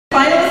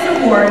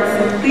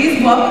awards,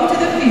 please welcome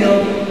to the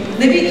field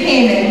Libby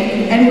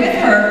Kamen, and with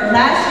her,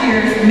 last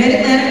year's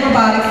Mid-Atlantic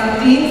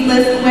Robotics Dean's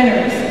List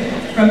winners.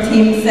 From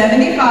Team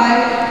 75,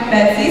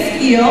 Betsy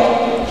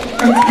Steele.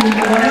 From Team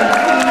 102,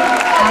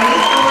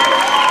 Allie Ford.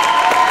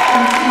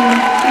 From Team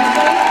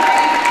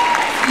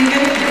 223,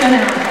 Stephen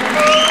Donnell.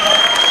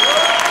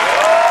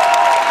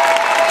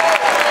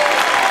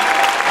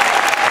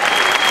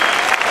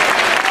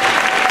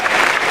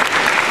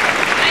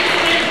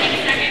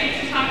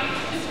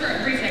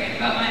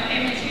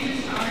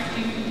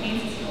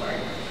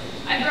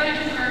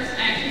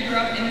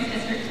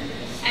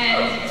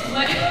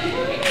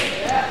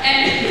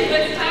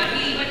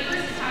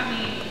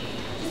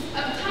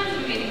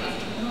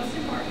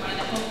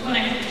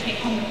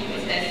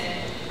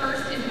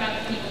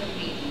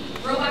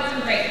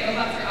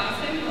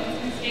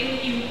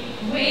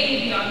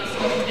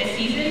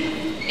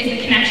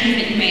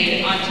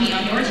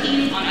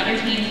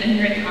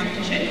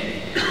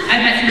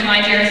 I've met some of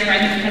my dearest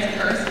friends because of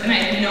First, and I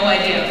have no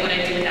idea what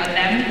I'd do without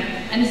them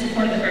and the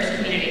support of the First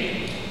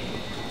community.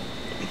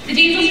 The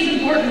Dean's List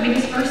is important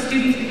because First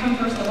students become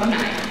First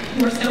alumni,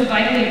 who are so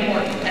vitally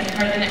important as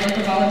part of the network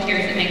of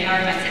volunteers that make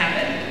our events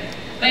happen.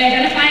 By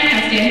identifying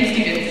outstanding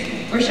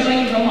students, we're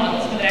showing you role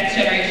models for the next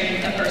generation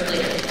of First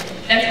leaders.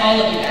 That's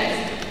all of you guys.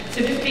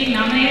 So just being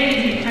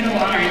nominated is an incredible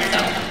honor in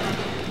itself.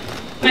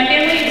 My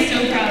family is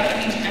so proud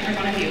of each and every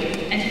one of you,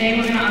 and today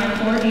we're going to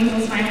honor 4 Dean's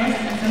List finalists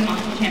and send them off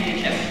to the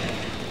championship.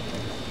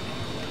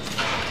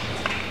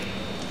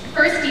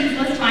 First Dean's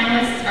List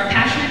finalists are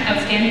passionate,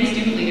 outstanding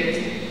student leaders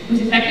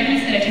whose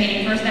effectiveness at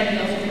attaining First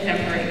ideals is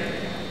exemplary.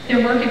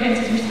 Their work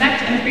evinces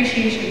respect and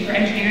appreciation for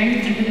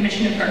engineering and for the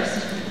mission of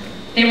First.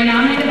 They were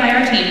nominated by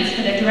our teams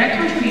for their direct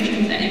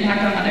contributions and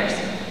impact on others,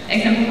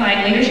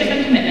 exemplifying leadership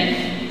and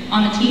commitment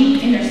on the team,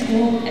 in their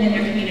school, and in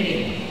their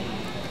community.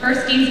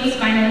 First Dean's List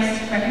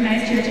finalists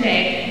recognized here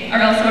today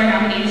are also our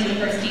nominees for the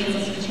First Dean's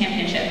List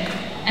Championship.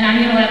 And I'm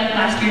going to let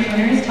last year's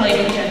winners tell you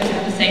what the judges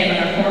have to say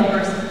about our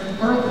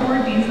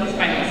four Dean's List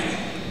finalists.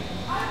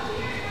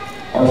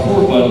 Our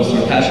 4 finalists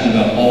are passionate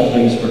about all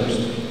things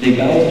First. They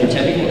balance their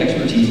technical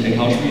expertise and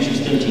contributions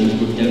to their teams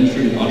with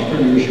demonstrated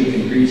entrepreneurship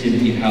and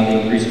creativity in how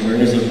they increase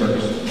awareness of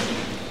First.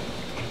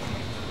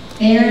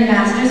 They are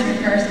ambassadors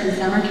for First in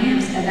summer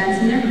camps, events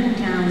in their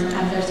hometowns,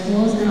 at their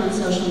schools, and on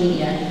social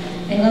media.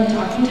 They love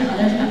talking to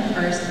others about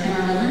First and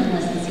are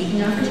relentless in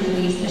seeking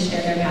opportunities to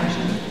share their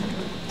passion.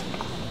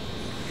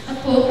 A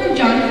quote from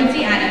John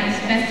Quincy Adams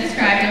best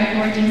described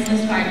our 4 Dean's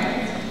List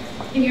finalists.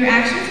 If your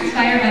actions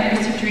inspire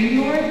others to dream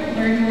more,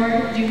 learn more,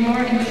 do more,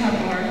 and become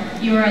more,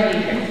 you are a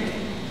leader.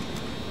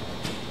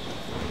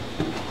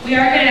 We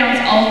are going to announce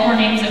all 4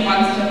 names at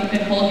once, so you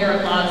can hold your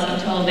applause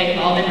until they've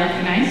all been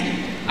recognized.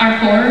 Our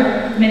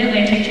 4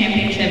 Mid-Atlantic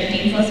Championship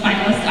Dean's List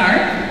finalists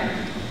are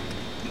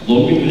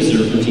Logan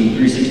Visser from Team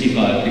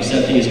 365,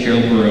 accepting as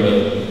Carol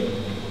Baroda.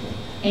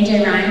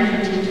 AJ Ryan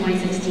from Team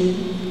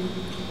 2016.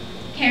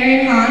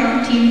 Karen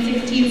Hahn from Team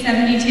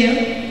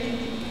 1672.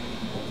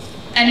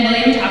 And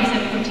William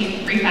Thompson from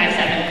Team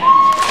 357.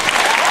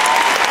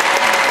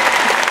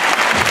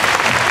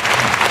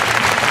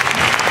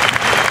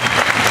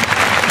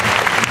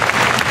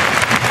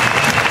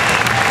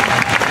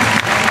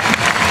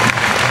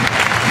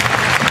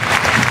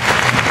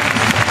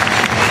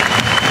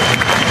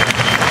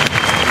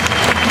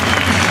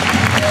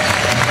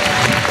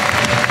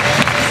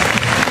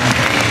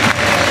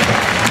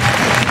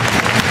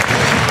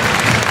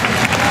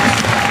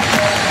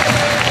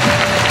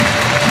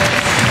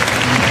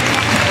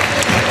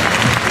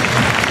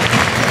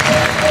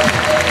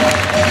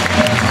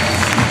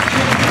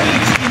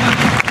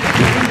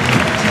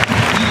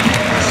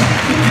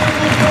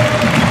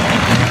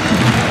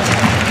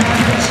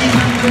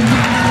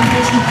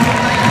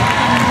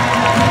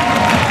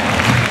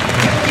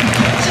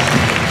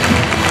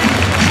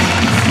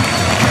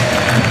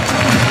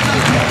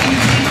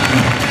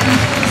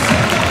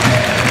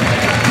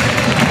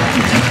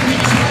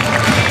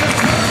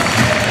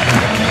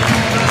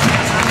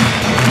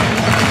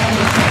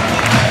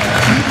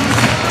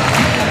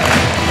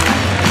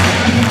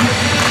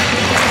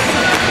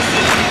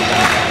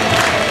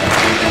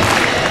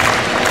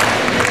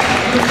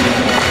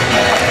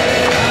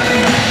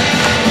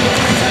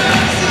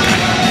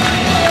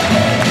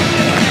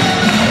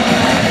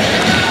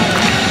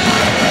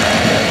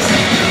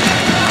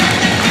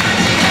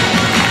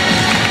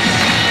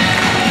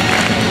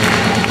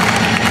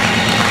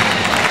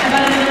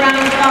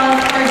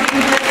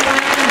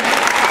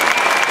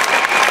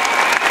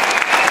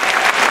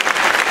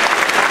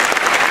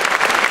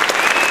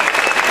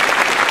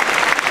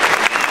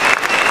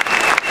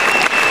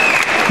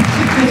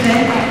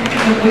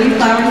 Woody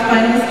Flowers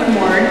Finalist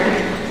Award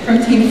from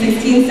Team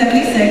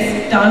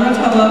 1676, Don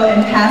Rotolo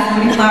and past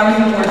Woody Flowers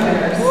Award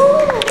winners.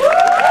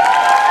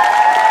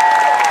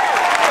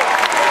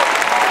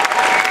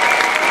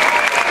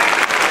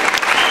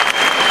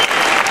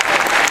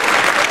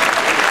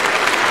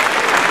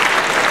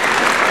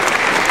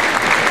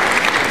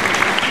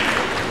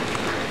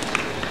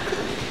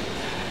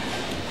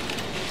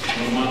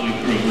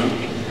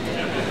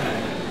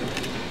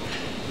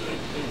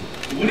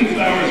 Woody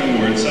Flowers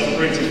Award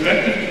celebrates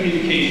effective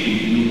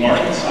communication in the art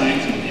and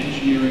science of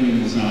engineering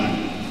and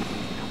design.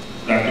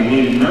 Dr.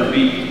 William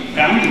Murphy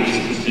founded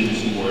this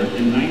prestigious award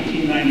in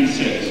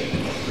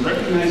 1996 to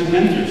recognize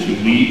mentors who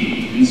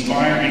lead,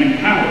 inspire, and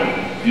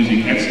empower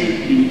using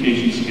excellent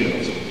communication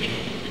skills.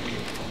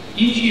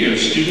 Each year,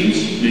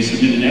 students may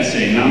submit an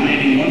essay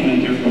nominating one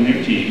mentor from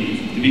their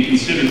team to be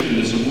considered for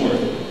this award,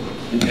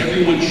 and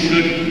everyone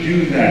should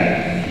do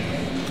that.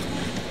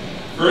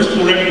 First,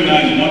 we'll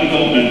recognize one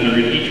adult mentor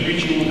at each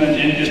regional event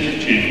and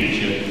district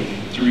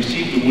championship to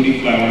receive the Woody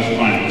Flowers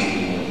Finalist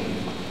Award.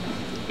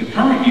 The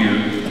current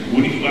year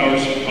Woody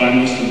Flowers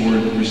Finalist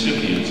Award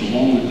recipients,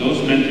 along with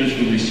those mentors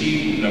who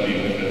received the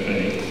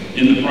WFFA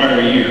in the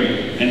prior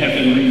year and have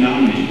been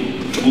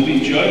renominated, will be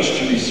judged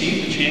to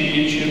receive the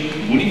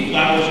championship Woody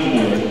Flowers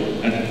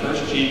Award at the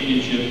first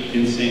championship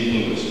in St.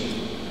 Louis.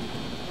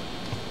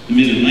 The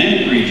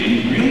Mid-Atlantic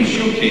region really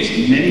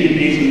showcased many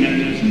amazing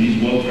mentors in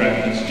these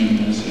well-crafted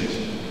student essays.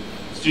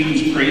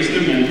 Students praised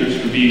their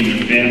mentors for being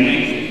their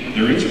family,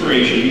 their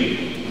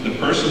inspiration, the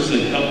persons that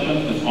helped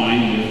them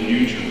define their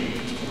future.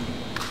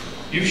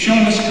 You've shown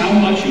us how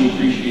much you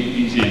appreciate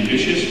these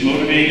ambitious,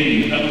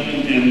 motivated,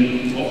 intelligent,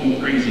 and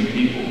often crazy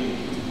people.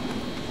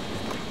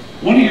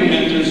 One of your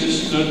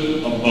mentors stood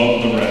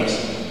above the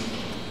rest.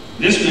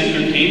 This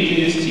mentor came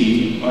to his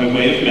team by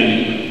way of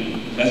many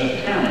as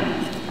a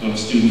parent of a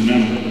student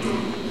member.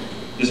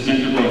 This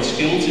mentor brought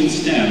skills in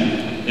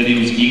STEM that he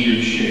was eager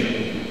to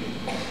share.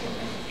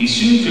 He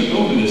soon took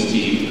over this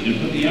team and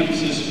put the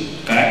emphasis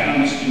back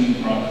on the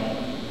student product.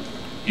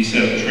 He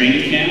set up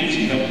training camps,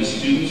 he helped his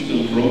students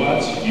build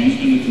robots used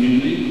in the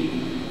community.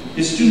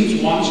 His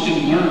students watched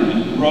him learn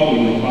and grow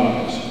in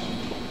robotics.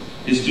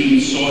 His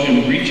students saw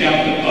him reach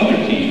out to other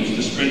teams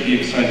to spread the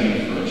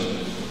excitement first.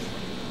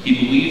 He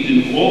believed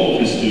in all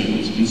of his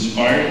students,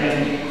 inspired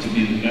them to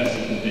be the best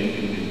that they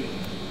can be.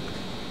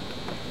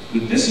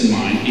 With this in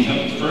mind, he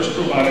helped FIRST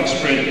Robotics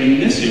spread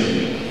in this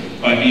area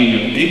by being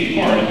a big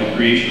part of the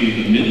creation of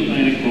the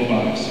Mid-Atlantic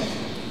Robotics.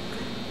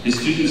 His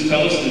students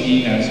tell us that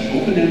he has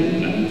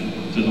open-ended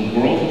them to the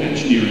world of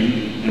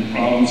engineering and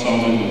problem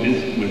solving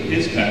with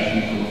his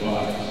passion for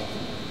robotics.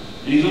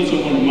 And he's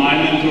also one of my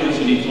mentors,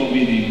 and he taught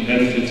me the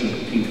benefits of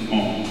pink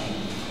foam.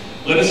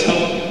 Let us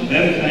help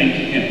them thank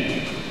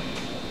him.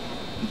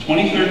 The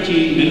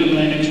 2013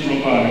 Mid-Atlantic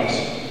Robotics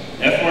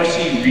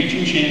FRC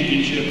Region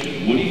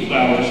Championship Woody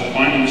Flowers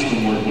Final